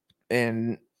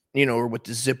 and or with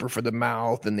the zipper for the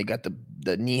mouth, and they got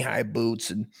the knee-high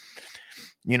boots, and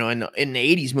in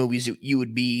the 80s movies you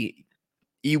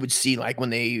would see like when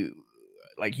they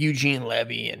like Eugene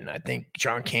Levy and I think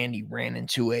John Candy ran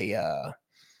into a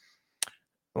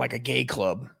like a gay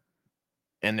club.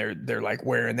 And they're like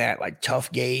wearing that like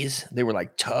tough gaze. They were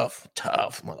like tough,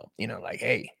 like,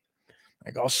 hey,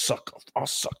 like I'll suck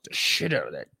the shit out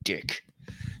of that dick,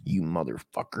 you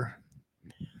motherfucker.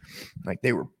 Like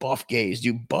they were buff gays,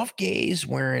 dude. Buff gays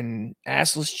wearing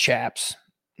assless chaps,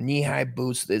 knee-high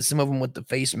boots. Some of them with the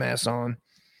face masks on.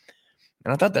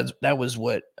 And I thought that was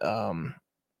what you know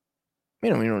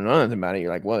nothing about it.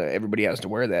 You're like, well, everybody has to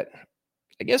wear that.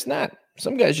 I guess not.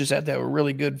 Some guys just have to have a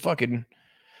really good fucking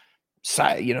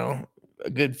side, a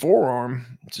good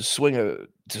forearm to swing a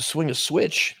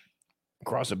switch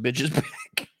across a bitch's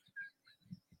back.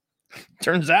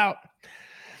 Turns out,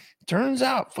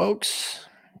 folks,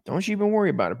 don't you even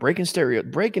worry about it.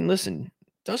 Listen,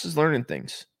 Dust is learning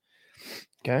things.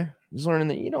 Okay, he's learning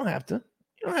that you don't have to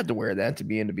wear that to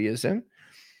be into BSM.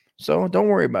 So don't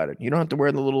worry about it. You don't have to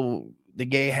wear the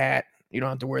gay hat. You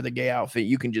don't have to wear the gay outfit.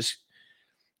 You can just,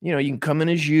 you can come in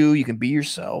as you can be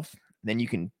yourself. Then you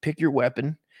can pick your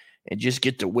weapon and just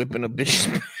get to whipping a bitch's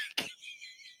back.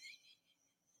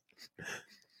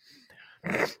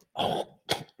 I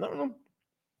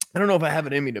don't know if I have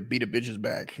it in me to beat a bitch's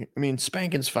back. I mean,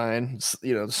 spanking's fine,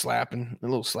 slapping, a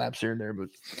little slaps here and there, but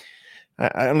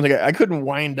I don't think I couldn't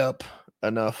wind up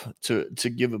enough to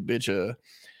give a bitch a.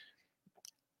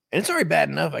 And it's already bad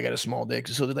enough I got a small dick,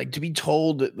 so like to be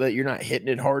told that you're not hitting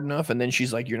it hard enough, and then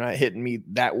she's like, "You're not hitting me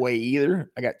that way either."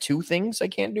 I got two things I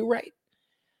can't do right.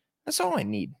 That's all I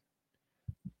need.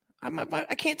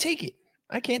 I can't take it.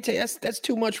 I can't take that's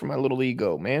too much for my little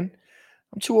ego, man.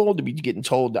 I'm too old to be getting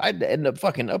told. I'd end up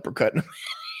fucking uppercutting.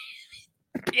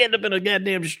 End up in a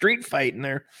goddamn street fight in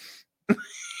there.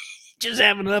 Just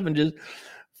having enough and just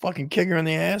fucking kick her in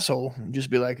the asshole and just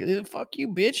be like, fuck you,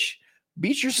 bitch.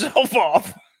 Beat yourself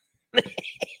off.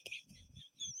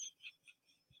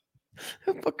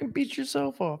 Fucking beat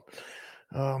yourself off.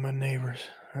 Oh, my neighbors.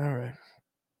 All right.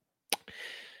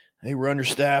 They were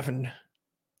understaffed and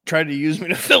tried to use me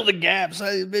to fill the gaps.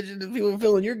 I bitch, the people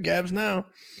filling your gaps now.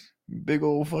 Big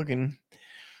old fucking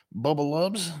Bubba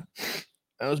Lubs.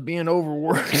 I was being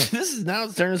overworked. It's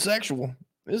turning sexual.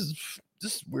 This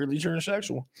is weirdly turning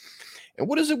sexual. And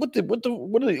what is it with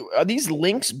are these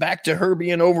links back to her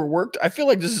being overworked? I feel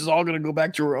like this is all going to go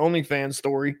back to her OnlyFans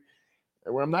story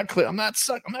where I'm not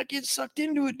getting sucked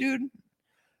into it, dude.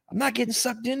 I'm not getting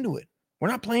sucked into it. We're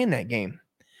not playing that game.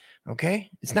 Okay?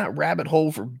 It's not Rabbit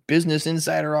Hole for Business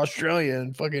Insider Australia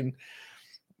and fucking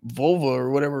Volva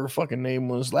or whatever her fucking name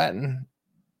was, Latin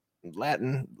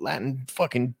Latin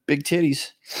fucking big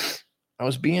titties. I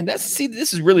was being this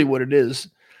is really what it is.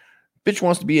 Bitch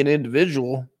wants to be an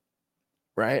individual,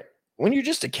 right? When you're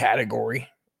just a category,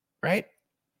 right?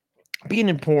 Being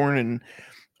in porn and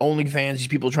OnlyFans, these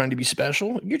people trying to be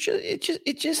special.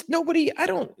 It just nobody. I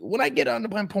don't. When I get on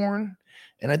my porn,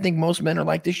 and I think most men are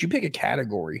like this. You pick a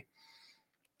category.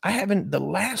 I haven't. The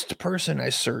last person I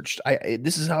searched.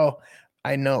 This is how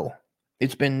I know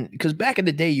it's been, because back in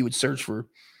the day, you would search for,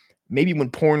 maybe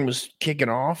when porn was kicking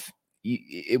off,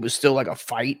 it was still like a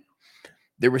fight.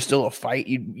 There was still a fight.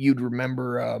 You'd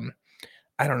remember.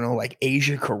 I don't know, like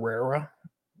Asia Carrera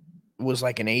was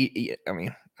like I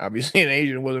mean, obviously an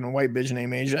Asian. It wasn't a white bitch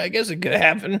named Asia. I guess it could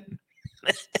happen.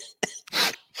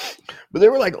 But they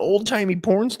were like old timey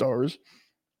porn stars.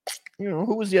 You know,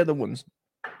 who was the other ones?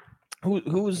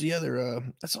 Who was the other?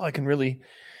 That's all I can really.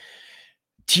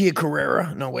 Tia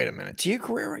Carrera. No, wait a minute. Tia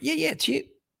Carrera. Yeah, Tia.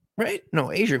 Right?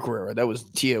 No, Asia Carrera. That was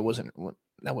Tia.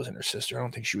 That wasn't her sister. I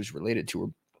don't think she was related to her.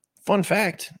 Fun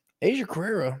fact: Asia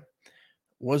Carrera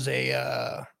was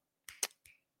a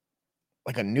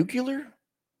like a nuclear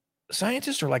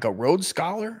scientist, or like a Rhodes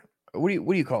Scholar. What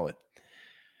do you call it?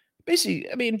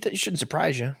 Basically, I mean, it shouldn't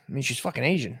surprise you. I mean, she's fucking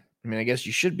Asian. I mean, I guess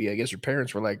you should be. I guess her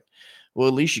parents were like, well,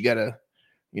 at least you gotta,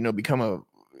 become a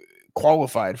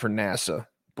qualified for NASA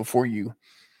before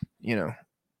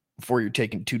before you're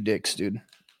taking 2 dicks, dude.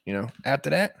 After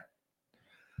that,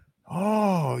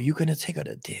 oh, you gonna take out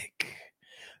a dick?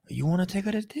 You want to take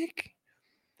out a dick?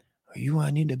 You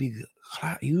need to be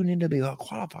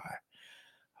qualified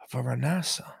for a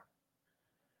NASA.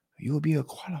 You will be a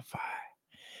qualified,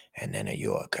 and then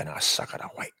you're gonna suck at a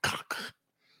white cock.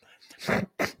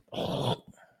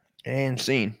 And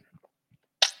scene.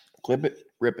 Clip it,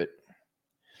 rip it.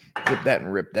 Clip that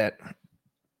and rip that.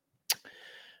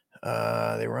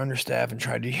 They were understaffed and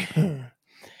tried to.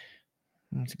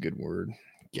 That's a good word.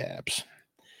 Gaps.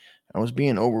 I was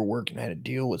being overworked and had to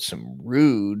deal with some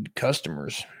rude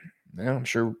customers. Well, I'm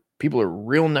sure people are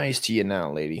real nice to you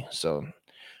now, lady. So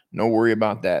no worry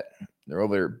about that. They're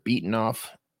over there beating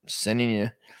off, sending you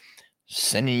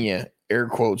air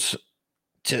quotes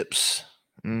tips.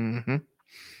 Mm-hmm.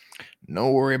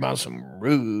 No worry about some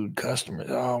rude customers.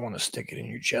 Oh, I want to stick it in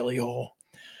your jelly hole.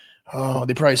 Oh,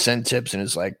 they probably send tips and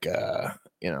it's like, oh,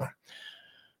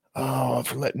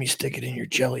 for letting me stick it in your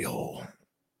jelly hole.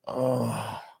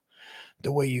 Oh,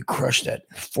 the way you crushed that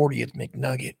 40th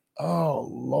McNugget. Oh,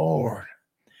 Lord.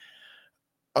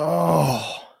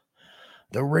 Oh,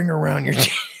 the ring around your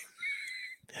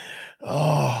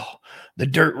oh, the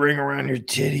dirt ring around your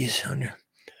titties.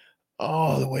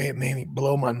 Oh, the way it made me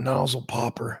blow my nozzle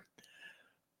popper.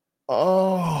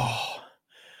 Oh,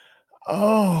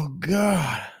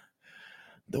 God.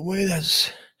 The way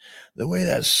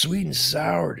that sweet and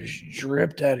sour just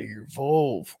dripped out of your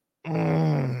vulve.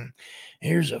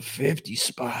 Here's a 50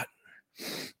 spot.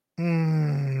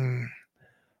 Oh.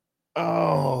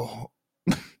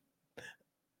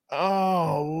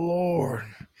 Oh, Lord.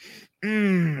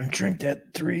 Drink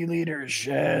that 3-liter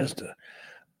Shasta.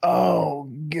 Oh,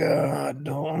 God.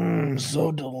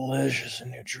 So delicious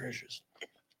and nutritious.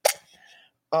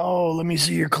 Oh, let me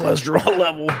see your cholesterol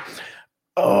level.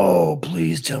 Oh,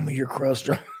 please tell me your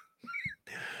cholesterol.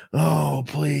 Oh,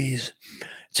 please.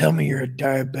 Tell me you're a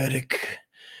diabetic.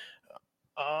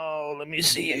 Oh, let me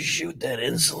see you shoot that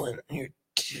insulin in your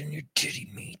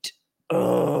titty meat.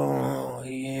 Oh,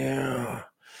 yeah.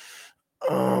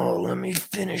 Oh, let me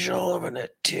finish all over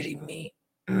that titty meat.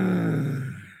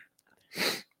 And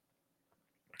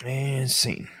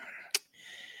scene.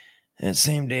 That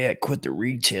same day I quit the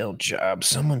retail job,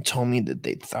 someone told me that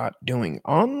they thought doing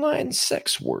online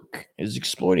sex work is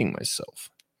exploiting myself.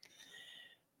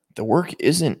 The work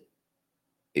isn't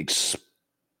is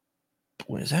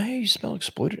that how you spell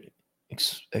exploitative?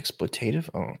 Exploitative?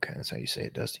 Oh, okay, that's how you say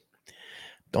it, Dusty.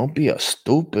 Don't be a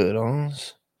stupid,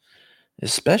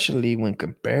 especially when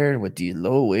compared with these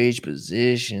low-wage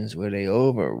positions where they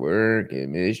overwork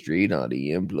and mistreat all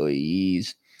the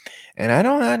employees. And I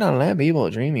don't have to let people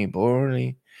treat me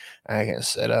poorly. I can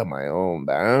set up my own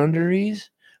boundaries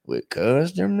with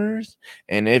customers,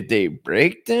 and if they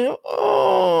break them,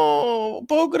 oh,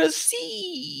 poco de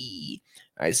see.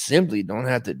 I simply don't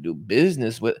have to do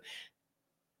business with.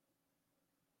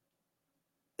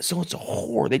 So it's a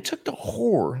whore. They took the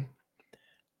whore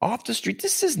off the street.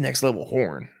 This is next level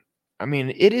horn. I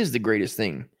mean, it is the greatest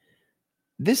thing.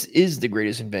 This is the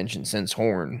greatest invention since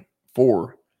horn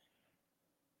for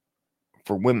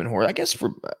women whore.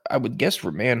 I would guess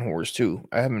for man whores too.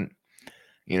 I haven't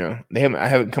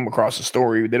come across a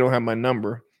story. They don't have my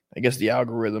number. I guess the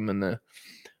algorithm and the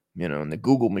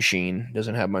Google machine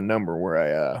doesn't have my number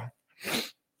where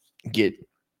get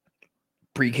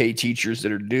pre-K teachers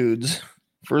that are dudes.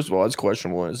 First of all, it's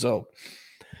questionable in itself.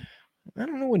 I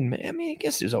don't know when. I mean, I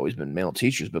guess there's always been male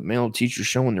teachers, but male teachers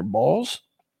showing their balls.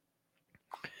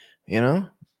 You know,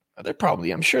 there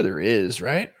probably. I'm sure there is,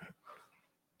 right?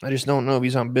 I just don't know if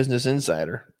he's on Business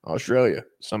Insider, Australia,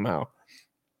 somehow.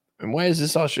 And why is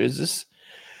this Australia? Is this?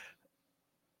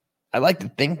 I like to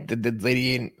think that the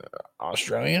lady ain't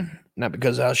Australian, not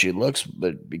because of how she looks,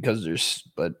 but because there's.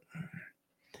 But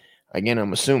again,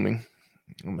 I'm assuming.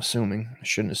 I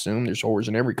shouldn't assume. There's whores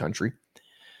in every country.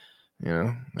 You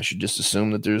know, I should just assume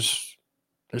that there's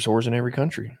whores in every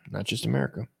country, not just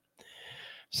America.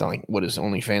 It's not like, what is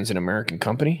OnlyFans an American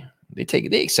company?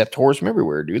 They accept whores from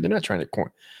everywhere, dude. They're not trying to,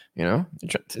 you know,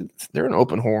 they're an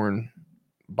open whoring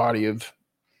body of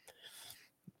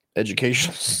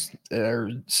educational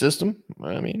system.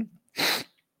 I mean,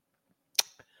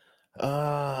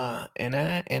 and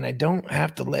I don't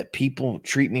have to let people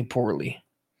treat me poorly.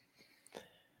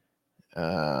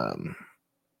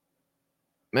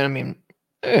 Man, I mean,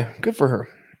 good for her.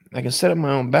 I can set up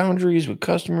my own boundaries with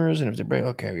customers, and if they break,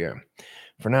 okay, yeah.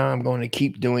 For now, I'm going to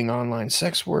keep doing online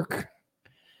sex work.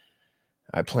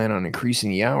 I plan on increasing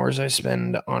the hours I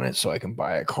spend on it so I can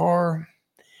buy a car.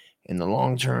 In the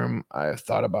long term, I've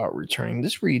thought about returning.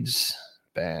 This reads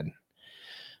bad.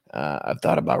 I've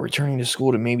thought about returning to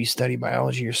school to maybe study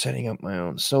biology or setting up my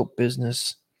own soap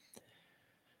business.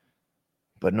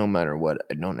 But no matter what,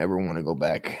 I don't ever want to go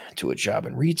back to a job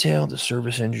in retail, the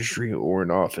service industry, or an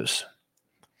office.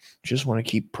 Just want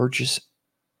to keep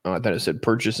I thought it said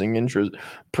pursuing interests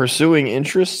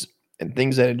and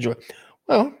things I enjoy.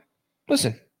 Well,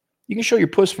 listen, you can show your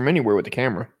puss from anywhere with the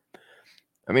camera.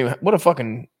 I mean, what a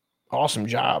fucking awesome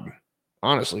job,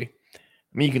 honestly. I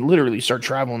mean, you can literally start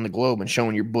traveling the globe and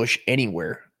showing your bush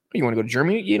anywhere. You want to go to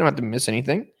Germany? You don't have to miss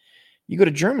anything. You go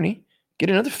to Germany, get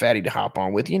another fatty to hop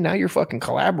on with you. Now you're fucking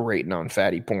collaborating on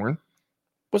fatty porn.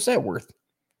 What's that worth?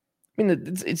 I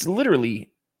mean, it's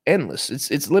literally endless.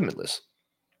 It's limitless.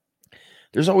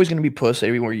 There's always going to be puss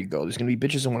everywhere you go. There's going to be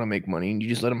bitches that want to make money, and you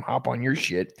just let them hop on your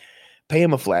shit, pay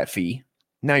them a flat fee.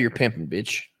 Now you're pimping,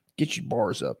 bitch. Get your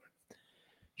bars up.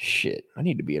 Shit, I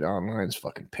need to be an online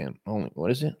fucking pimp.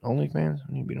 What is it? OnlyFans?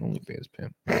 I need to be an OnlyFans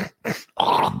pimp.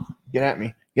 Get at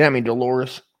me,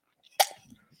 Dolores.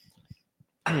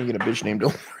 I need to get a bitch named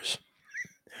Dolores.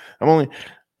 I'm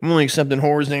only accepting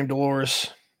whores named Dolores.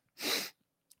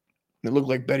 They look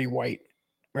like Betty White.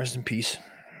 Rest in peace.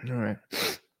 All right.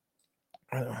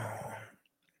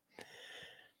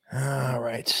 All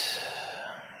right.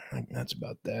 I think that's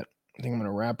about that. I think I'm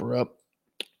gonna wrap her up.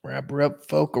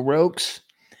 Folks.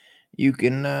 You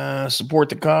can support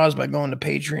the cause by going to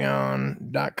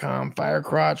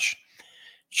patreon.com/firecrotch.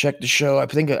 Check the show. I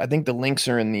think the links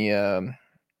are in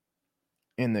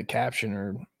the caption,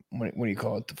 or what do you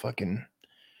call it? The fucking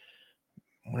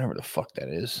whatever the fuck that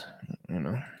is. You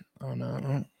know. Oh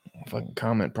no. Fucking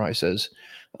comment probably says,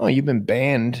 "Oh, you've been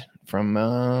banned from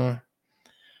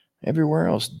everywhere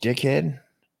else, dickhead."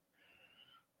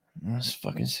 Let's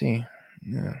fucking see.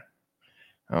 Yeah.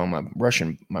 Oh, my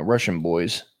Russian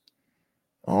boys.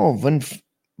 Oh, Vun,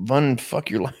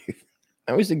 fuck your life.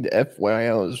 I always think the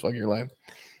FYL is fuck your life.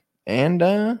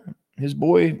 And his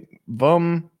boy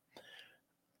Vum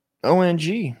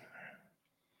ONG.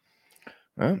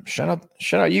 Well, shout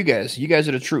out you guys. You guys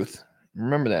are the truth.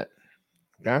 Remember that.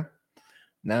 Okay.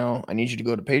 Now I need you to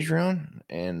go to Patreon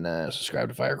and subscribe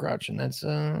to Firecrotch, and that's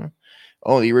the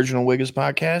original Wiggers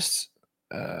podcasts.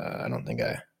 I don't think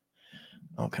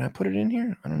can I put it in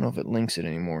here? I don't know if it links it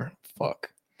anymore.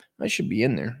 Fuck. I should be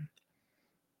in there.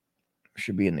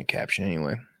 Should be in the caption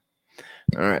anyway.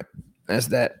 All right. That's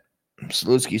that.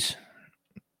 Salutskis.